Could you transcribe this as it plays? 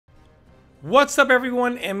What's up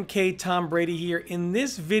everyone, MK Tom Brady here. In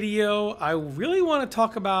this video, I really want to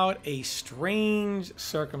talk about a strange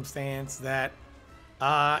circumstance that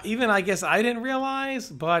even I guess I didn't realize,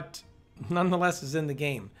 but nonetheless is in the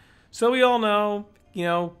game. So we all know,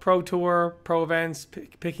 Pro Tour, Pro Events,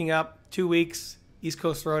 picking up 2 weeks, East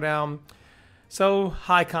Coast Throwdown. So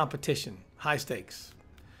high competition, high stakes.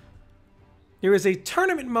 There is a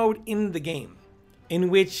tournament mode in the game in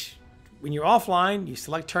which when you're offline, you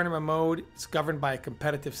select tournament mode. It's governed by a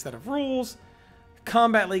competitive set of rules.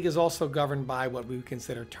 Combat League is also governed by what we would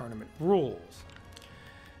consider tournament rules.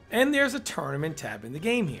 And there's a tournament tab in the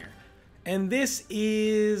game here. And this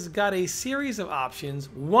is got a series of options.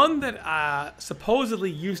 One that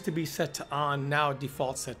supposedly used to be set to on, now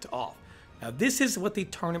default set to off. Now this is what the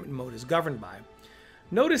tournament mode is governed by.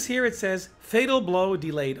 Notice here it says Fatal Blow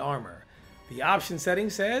Delayed Armor. The option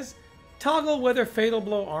setting says toggle whether Fatal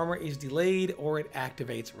Blow armor is delayed or it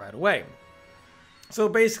activates right away. So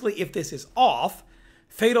basically, if this is off,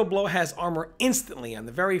 Fatal Blow has armor instantly on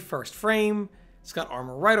the very first frame. It's got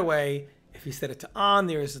armor right away. If you set it to on,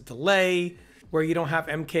 there is a delay where you don't have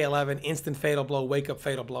MK11, instant Fatal Blow, wake up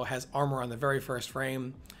Fatal Blow has armor on the very first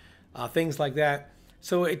frame, things like that.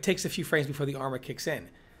 So it takes a few frames before the armor kicks in.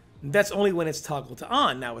 That's only when it's toggled to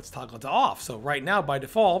on. Now it's toggled to off. So right now, by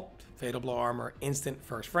default, Fatal Blow armor, instant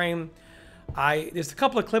first frame. There's a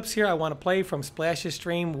couple of clips here I want to play from Splash's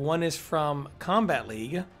stream. One is from Combat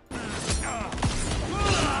League.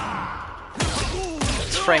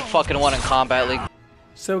 It's Frank fucking won in Combat League.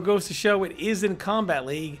 So it goes to show it is in Combat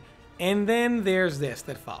League. And then there's this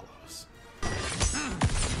that follows.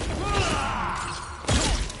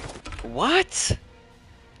 What?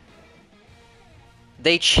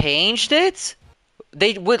 They changed it?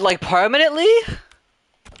 They would like permanently?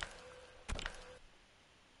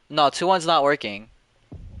 No, 2-1's not working.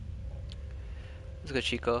 Let's go,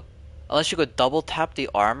 Chico. Unless you could double tap the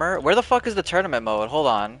armor. Where the fuck is the tournament mode? Hold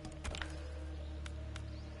on.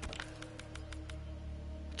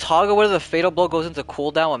 Toggle whether the Fatal Blow goes into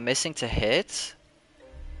cooldown when missing to hit.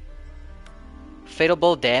 Fatal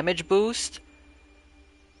Blow damage boost.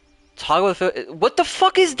 Toggle what the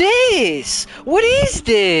fuck is this? What is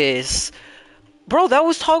this? Bro, that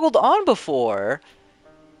was toggled on before.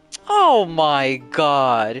 Oh my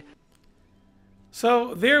god.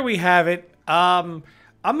 So there we have it. I'm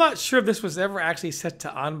not sure if this was ever actually set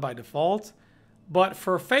to on by default, but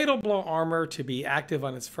for Fatal Blow armor to be active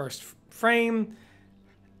on its first frame.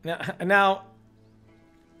 Now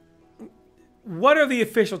what are the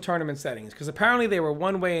official tournament settings? Because apparently they were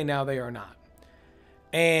one way and now they are not.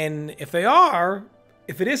 And if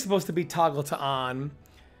it is supposed to be toggled to on,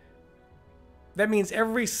 that means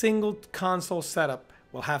every single console setup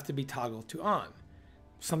will have to be toggled to on.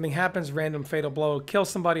 Something happens, random Fatal Blow, kills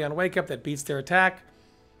somebody on wake up that beats their attack.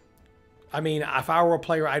 I mean, if I were a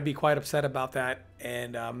player, I'd be quite upset about that.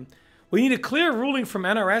 And we need a clear ruling from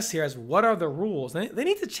NRS here as what are the rules. They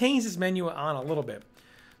need to change this menu on a little bit.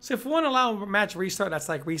 So if we want to allow match restart, that's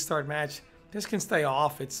like restart match. This can stay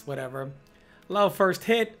off, it's whatever. Allow first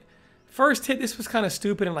hit. First hit, this was kind of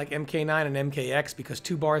stupid in like MK9 and MKX because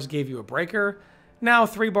 2 bars gave you a breaker. Now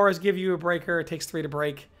 3 bars give you a breaker. It takes 3 to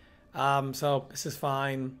break. So this is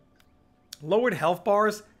fine. Lowered health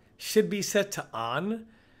bars should be set to on.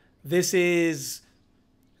 This is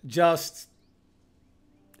just,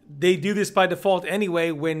 they do this by default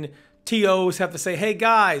anyway when TOs have to say, hey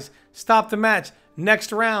guys, stop the match.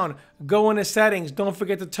 Next round, go into settings. Don't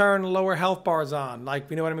forget to turn lower health bars on.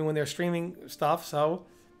 Like, you know what I mean, when they're streaming stuff. So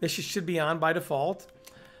this should be on by default.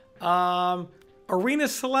 Arena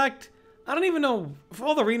select. I don't even know if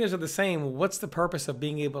all the arenas are the same. What's the purpose of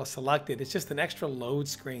being able to select it? It's just an extra load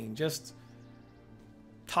screen. Just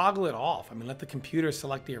toggle it off. I mean, let the computer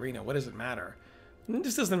select the arena. What does it matter? It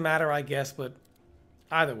just doesn't matter, I guess, but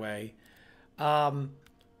either way.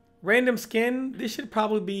 Random skin. This should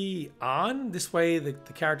probably be on. This way the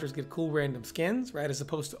characters get cool random skins, right? As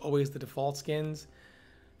opposed to always the default skins.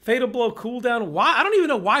 Fatal Blow cooldown. Why? I don't even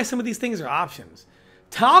know why some of these things are options.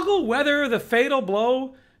 Toggle whether the Fatal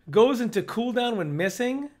Blow goes into cooldown when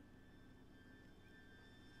missing.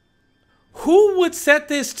 Who would set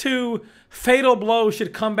this to Fatal Blow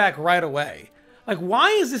should come back right away? Like, why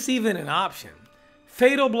is this even an option?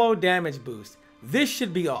 Fatal Blow damage boost. This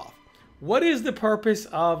should be off. What is the purpose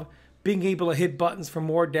of being able to hit buttons for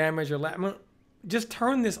more damage or less? I mean, just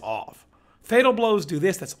turn this off. Fatal Blows do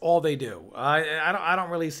this. That's all they do. I don't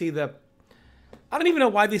really see the... I don't even know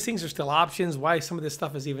why these things are still options, why some of this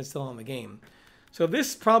stuff is even still in the game. So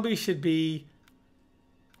this probably should be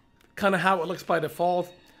kind of how it looks by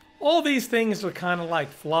default. All these things are kind of like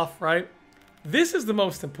fluff, right? This is the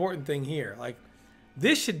most important thing here. Like,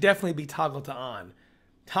 This should definitely be toggled to on.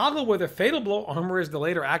 Toggle whether Fatal Blow armor is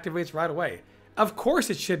delayed or activates right away. Of course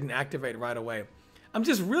it shouldn't activate right away. I'm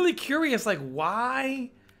just really curious, like, why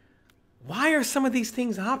are some of these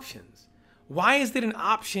things options? Why is it an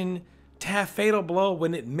option to have Fatal Blow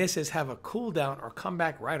when it misses have a cooldown or come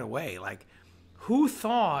back right away? Like, who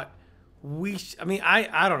thought I mean,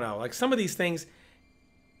 I don't know. Like, some of these things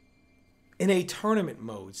in a tournament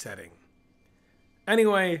mode setting.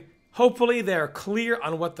 Anyway, hopefully they're clear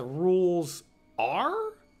on what the rules are,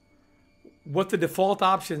 what the default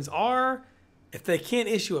options are. If they can't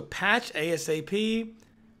issue a patch ASAP,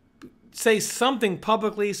 say something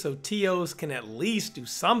publicly so TOs can at least do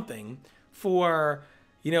something for,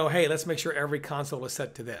 you know, hey, let's make sure every console is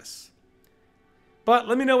set to this. But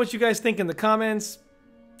let me know what you guys think in the comments.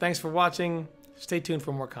 Thanks for watching. Stay tuned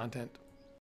for more content.